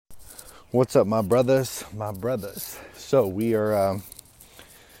What's up, my brothers? So we're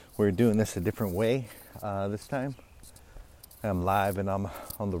doing this a different way this time. I'm live and I'm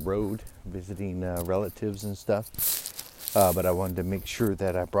on the road visiting relatives and stuff. But I wanted to make sure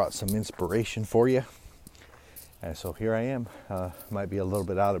that I brought some inspiration for you. And so here I am. Might be a little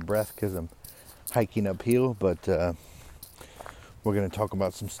bit out of breath because I'm hiking uphill, but we're going to talk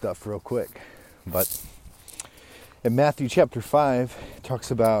about some stuff real quick. But in Matthew chapter 5, it talks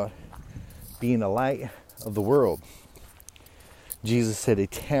about being a light of the world. Jesus said a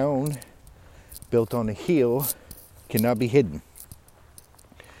town built on a hill cannot be hidden.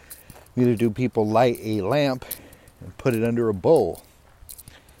 Neither do people light a lamp and put it under a bowl.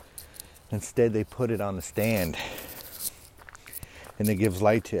 Instead, they put it on a stand, and it gives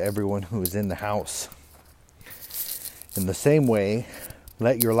light to everyone who is in the house. In the same way,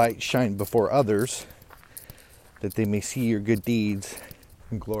 let your light shine before others, that they may see your good deeds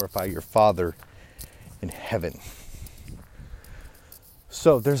and glorify your Father in heaven.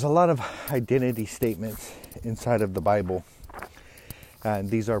 So there's a lot of identity statements inside of the Bible, and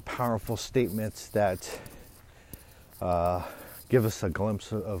these are powerful statements that give us a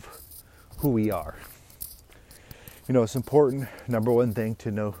glimpse of who we are. You know, it's important, number one thing,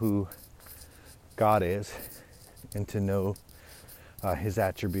 to know who God is and to know His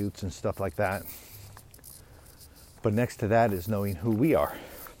attributes and stuff like that. But next to that is knowing who we are.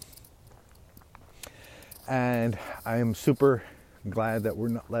 And I am super glad that we're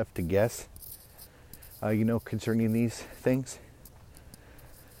not left to guess, concerning these things.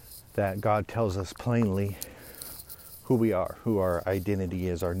 That God tells us plainly who we are, who our identity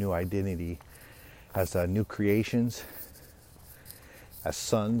is, our new identity as new creations, as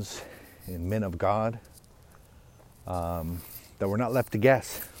sons and men of God, that we're not left to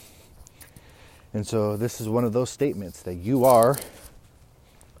guess. And so this is one of those statements that you are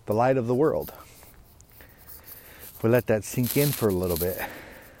the light of the world. If we let that sink in for a little bit,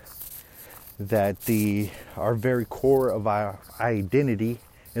 that our very core of our identity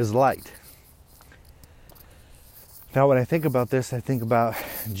is light. Now, when I think about this, I think about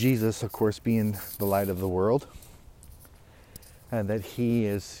Jesus, of course, being the light of the world, and that He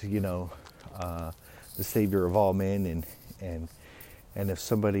is, the Savior of all men. And if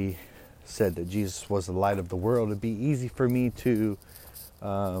somebody said that Jesus was the light of the world, it'd be easy for me to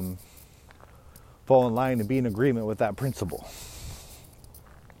fall in line and be in agreement with that principle.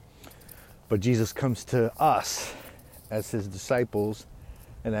 But Jesus comes to us as His disciples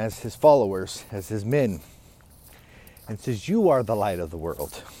and as His followers, as His men, and says, you are the light of the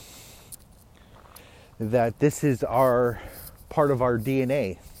world. That this is part of our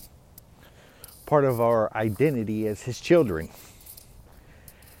DNA, part of our identity as His children,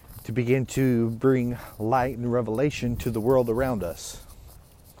 to begin to bring light and revelation to the world around us.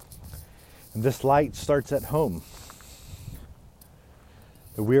 And this light starts at home.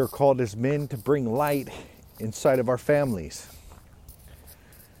 That we are called as men to bring light inside of our families,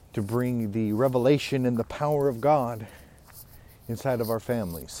 to bring the revelation and the power of God inside of our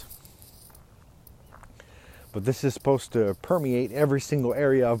families. But this is supposed to permeate every single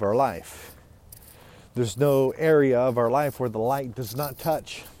area of our life. There's no area of our life where the light does not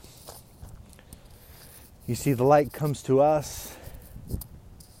touch. You see, the light comes to us,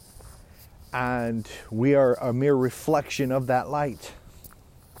 and we are a mere reflection of that light.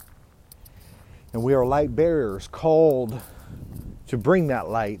 And we are light bearers, called to bring that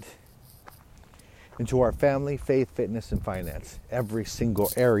light into our family, faith, fitness, and finance. Every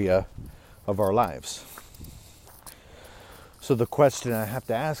single area of our lives. So the question I have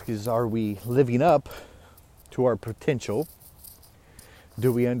to ask is, are we living up to our potential?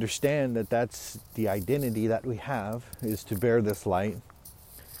 Do we understand that that's the identity that we have, is to bear this light?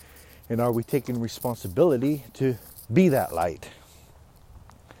 And are we taking responsibility to be that light?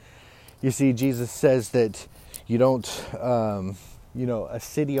 You see, Jesus says that you don't, a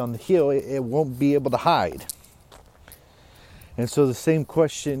city on the hill, it won't be able to hide. And so the same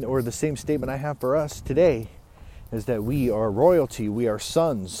question or the same statement I have for us today is that we are royalty, we are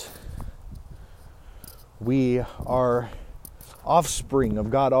sons. We are offspring of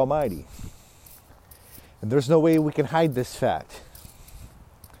God Almighty. And there's no way we can hide this fact.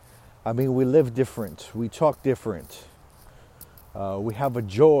 I mean, we live different, we talk different. We have a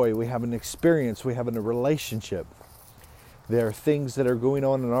joy, we have an experience, we have a relationship. There are things that are going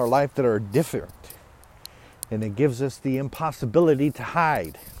on in our life that are different. And it gives us the impossibility to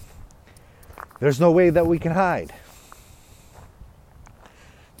hide. There's no way that we can hide.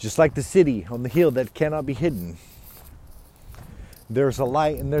 Just like the city on the hill that cannot be hidden. There's a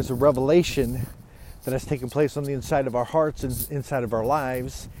light and there's a revelation that has taken place on the inside of our hearts and inside of our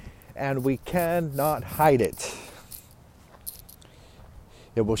lives. and we cannot hide it.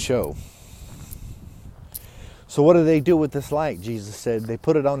 It will show. So what do they do with this light? Jesus said they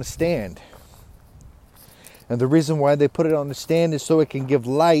put it on a stand. And the reason why they put it on the stand is so it can give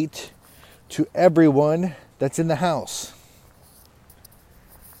light to everyone that's in the house.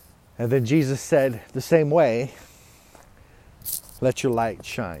 And then Jesus said the same way, let your light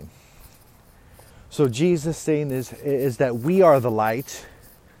shine. So Jesus saying is that we are the light.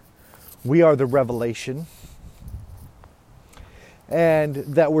 We are the revelation. And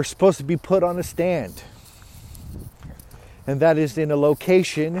that we're supposed to be put on a stand. And that is in a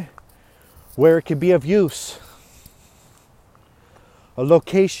location where it can be of use. A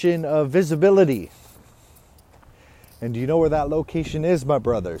location of visibility. And do you know where that location is, my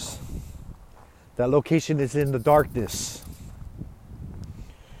brothers? That location is in the darkness.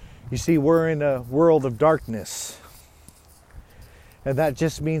 You see, we're in a world of darkness. And that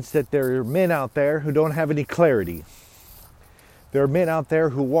just means that there are men out there who don't have any clarity. There are men out there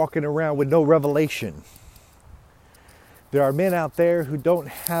who are walking around with no revelation. There are men out there who don't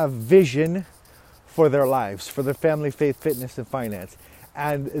have vision for their lives, for their family, faith, fitness, and finance.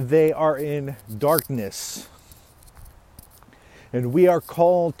 And they are in darkness. And we are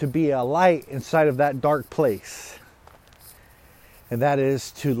called to be a light inside of that dark place. And that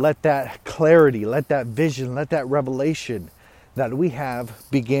is to let that clarity, let that vision, let that revelation that we have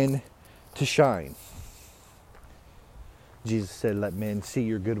begin to shine. Jesus said, let men see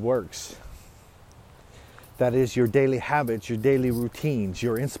your good works. That is your daily habits, your daily routines,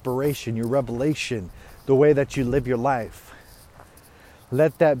 your inspiration, your revelation, the way that you live your life.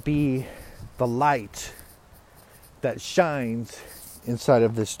 Let that be the light that shines inside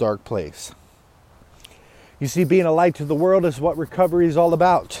of this dark place. You see, being a light to the world is what recovery is all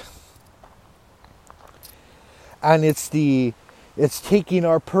about. And it's taking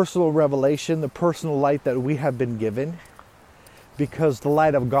our personal revelation, the personal light that we have been given, because the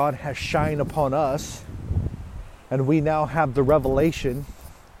light of God has shined upon us, and we now have the revelation,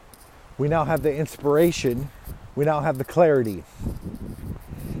 we now have the inspiration, we now have the clarity,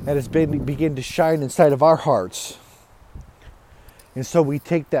 and it's begin to shine inside of our hearts. And so we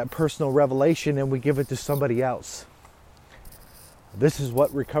take that personal revelation and we give it to somebody else. This is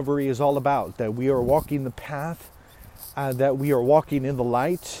what recovery is all about, that we are walking the path, and that we are walking in the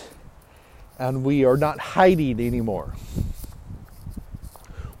light, and we are not hiding anymore.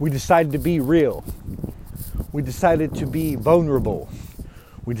 We decided to be real. We decided to be vulnerable.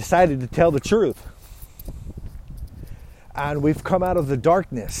 We decided to tell the truth. And we've come out of the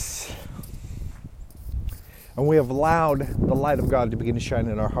darkness. And we have allowed the light of God to begin to shine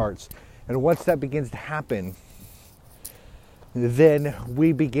in our hearts. And once that begins to happen, then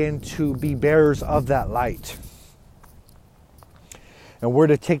we begin to be bearers of that light. And we're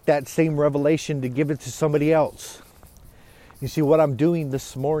to take that same revelation to give it to somebody else. You see, what I'm doing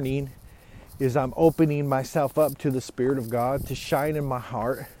this morning is I'm opening myself up to the Spirit of God to shine in my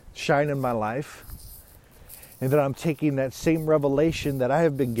heart, shine in my life. And then I'm taking that same revelation that I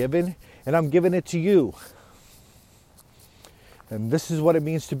have been given, and I'm giving it to you. And this is what it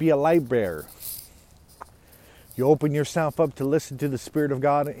means to be a light bearer. You open yourself up to listen to the Spirit of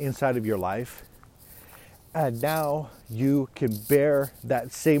God inside of your life. And now you can bear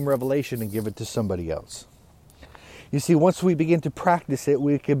that same revelation and give it to somebody else. You see, once we begin to practice it,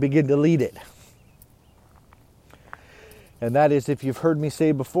 we can begin to lead it. And that is, if you've heard me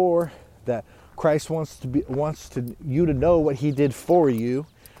say before, that Christ wants you to know what He did for you.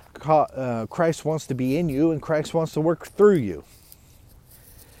 Christ wants to be in you, and Christ wants to work through you.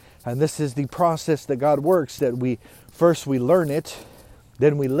 And this is the process that God works, that we learn it,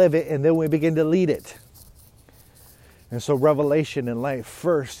 then we live it, and then we begin to lead it. And so revelation in life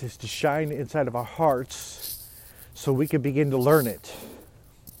first is to shine inside of our hearts so we can begin to learn it.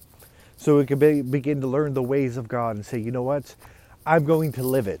 So we can begin to learn the ways of God and say, you know what? I'm going to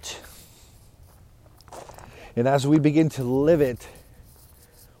live it. And as we begin to live it,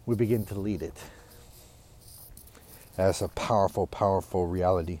 we begin to lead it. That's a powerful, powerful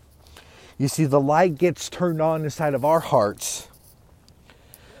reality. You see, the light gets turned on inside of our hearts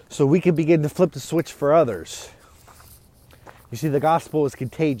so we can begin to flip the switch for others. You see, the gospel is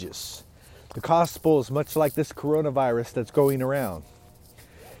contagious. The gospel is much like this coronavirus that's going around.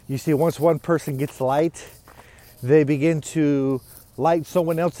 You see, once one person gets light, they begin to light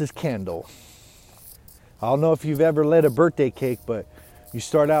someone else's candle. I don't know if you've ever lit a birthday cake, but you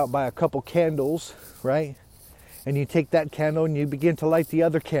start out by a couple candles, right? And you take that candle and you begin to light the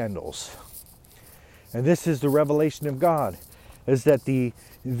other candles. And this is the revelation of God, is that the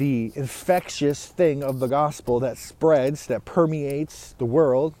infectious thing of the gospel that spreads, that permeates the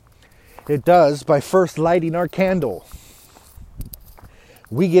world, It does by first lighting our candle.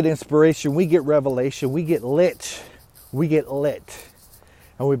 We get inspiration, we get revelation, we get lit. We get lit.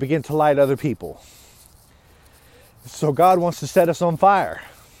 And we begin to light other people. So God wants to set us on fire.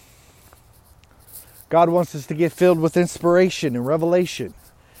 God wants us to get filled with inspiration and revelation.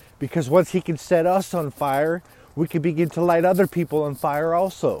 Because once He can set us on fire, we can begin to light other people on fire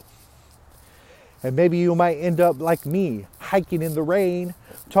also. And maybe you might end up like me, hiking in the rain,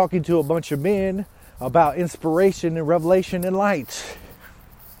 talking to a bunch of men about inspiration and revelation and light.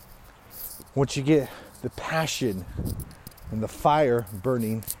 Once you get the passion and the fire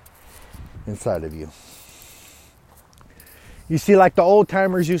burning inside of you. You see, like the old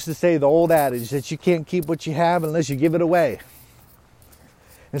timers used to say, the old adage that you can't keep what you have unless you give it away.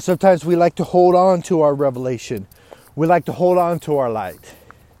 And sometimes we like to hold on to our revelation. We like to hold on to our light.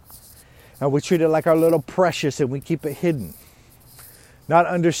 And we treat it like our little precious and we keep it hidden. Not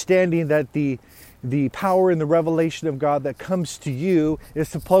understanding that the power and the revelation of God that comes to you is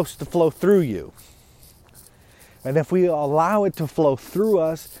supposed to flow through you. And if we allow it to flow through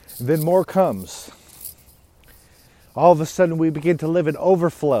us, then more comes. All of a sudden we begin to live in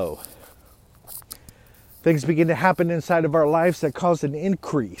overflow. Things begin to happen inside of our lives that cause an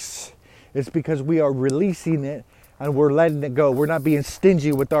increase. It's because we are releasing it and we're letting it go. We're not being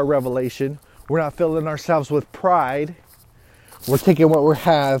stingy with our revelation. We're not filling ourselves with pride. We're taking what we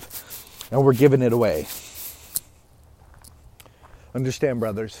have and we're giving it away. Understand,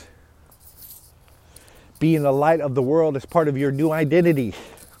 brothers. Being the light of the world is part of your new identity.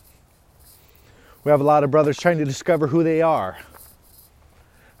 We have a lot of brothers trying to discover who they are.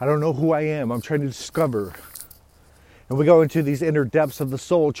 I don't know who I am. I'm trying to discover. And we go into these inner depths of the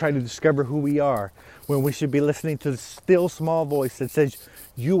soul trying to discover who we are, when we should be listening to the still small voice that says,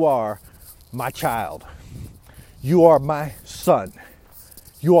 you are my child. You are my son.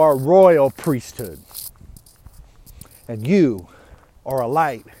 You are a royal priesthood. And you are a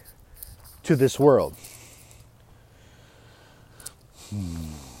light to this world.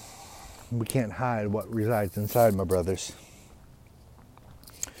 We can't hide what resides inside, my brothers.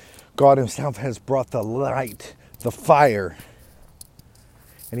 God Himself has brought the light, the fire,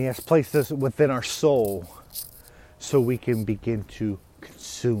 and He has placed us within our soul so we can begin to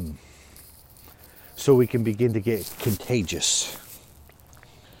consume, so we can begin to get contagious.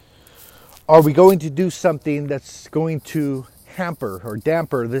 Are we going to do something that's going to hamper or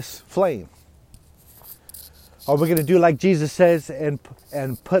damper this flame? Are we going to do like Jesus says and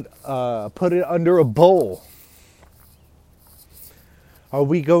put it under a bowl? Are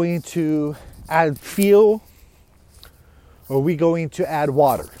we going to add fuel? Or are we going to add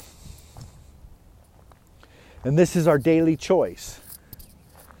water? And this is our daily choice.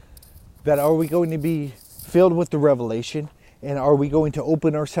 That are we going to be filled with the revelation? And are we going to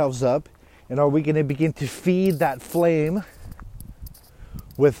open ourselves up? And are we going to begin to feed that flame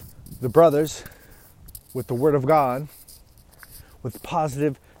with the brothers, with the Word of God, with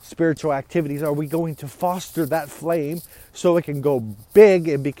positive spiritual activities? Are we going to foster that flame so it can go big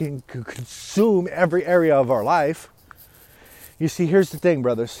and can consume every area of our life? You see, here's the thing,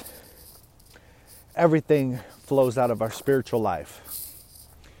 brothers. Everything flows out of our spiritual life.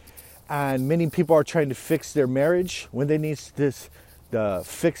 And many people are trying to fix their marriage when they need to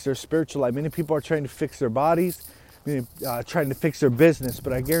fix their spiritual life. Many people are trying to fix their bodies, trying to fix their business.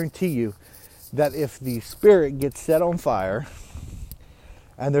 But I guarantee you that if the spirit gets set on fire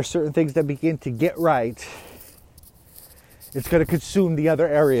and there's certain things that begin to get right, it's going to consume the other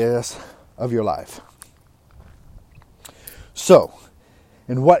areas of your life. So,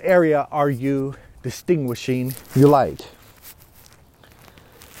 in what area are you distinguishing your light?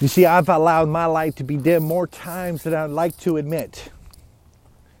 You see, I've allowed my light to be dim more times than I'd like to admit.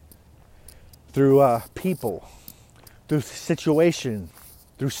 Through people, through situations,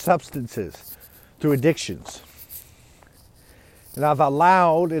 through substances, through addictions. And I've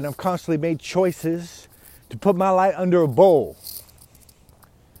allowed and I've constantly made choices to put my light under a bowl.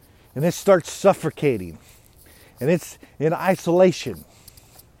 And it starts suffocating. And it's in isolation.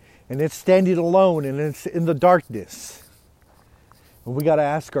 And it's standing alone and it's in the darkness. And we got to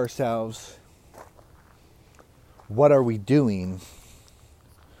ask ourselves, what are we doing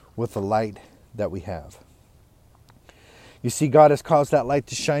with the light that we have? You see, God has caused that light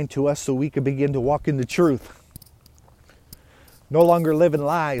to shine to us so we can begin to walk in the truth. No longer living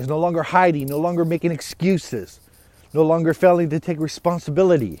lies, no longer hiding, no longer making excuses, no longer failing to take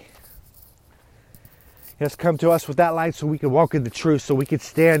responsibility. He has come to us with that light so we can walk in the truth, so we can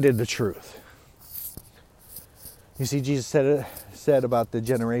stand in the truth. You see, Jesus said about the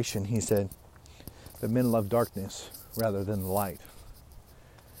generation, He said that men love darkness rather than the light.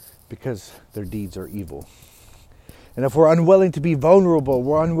 because their deeds are evil. And if we're unwilling to be vulnerable,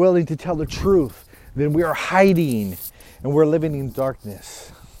 we're unwilling to tell the truth, then we are hiding and we're living in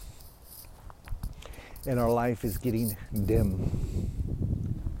darkness. And our life is getting dim.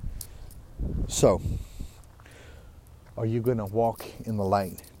 So, are you going to walk in the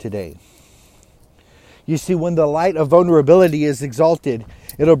light today? You see, when the light of vulnerability is exalted,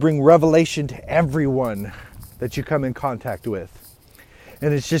 it'll bring revelation to everyone that you come in contact with.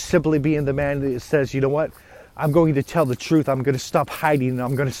 And it's just simply being the man that says, you know what? I'm going to tell the truth. I'm going to stop hiding and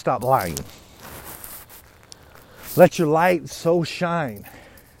I'm going to stop lying. Let your light so shine.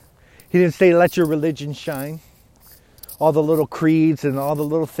 He didn't say let your religion shine. All the little creeds and all the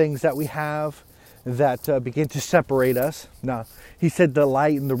little things that we have that begin to separate us. No, he said the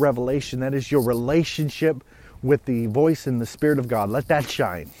light and the revelation, that is your relationship with the voice and the Spirit of God. Let that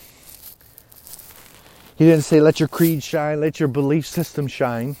shine. He didn't say let your creed shine, let your belief system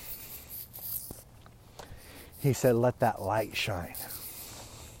shine. He said let that light shine.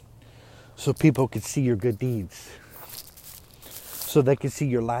 So people could see your good deeds. So they can see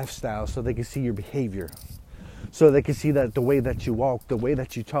your lifestyle, so they can see your behavior. So they can see that the way that you walk, the way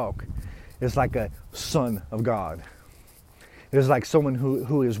that you talk is like a son of God. It is like someone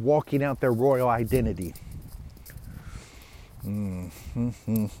who is walking out their royal identity. I'm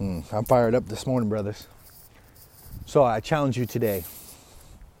fired up this morning, brothers. So I challenge you today.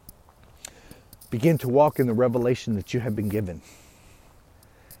 Begin to walk in the revelation that you have been given.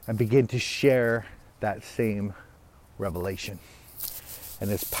 And begin to share that same revelation.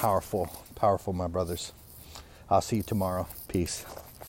 And it's powerful, powerful, my brothers. I'll see you tomorrow. Peace.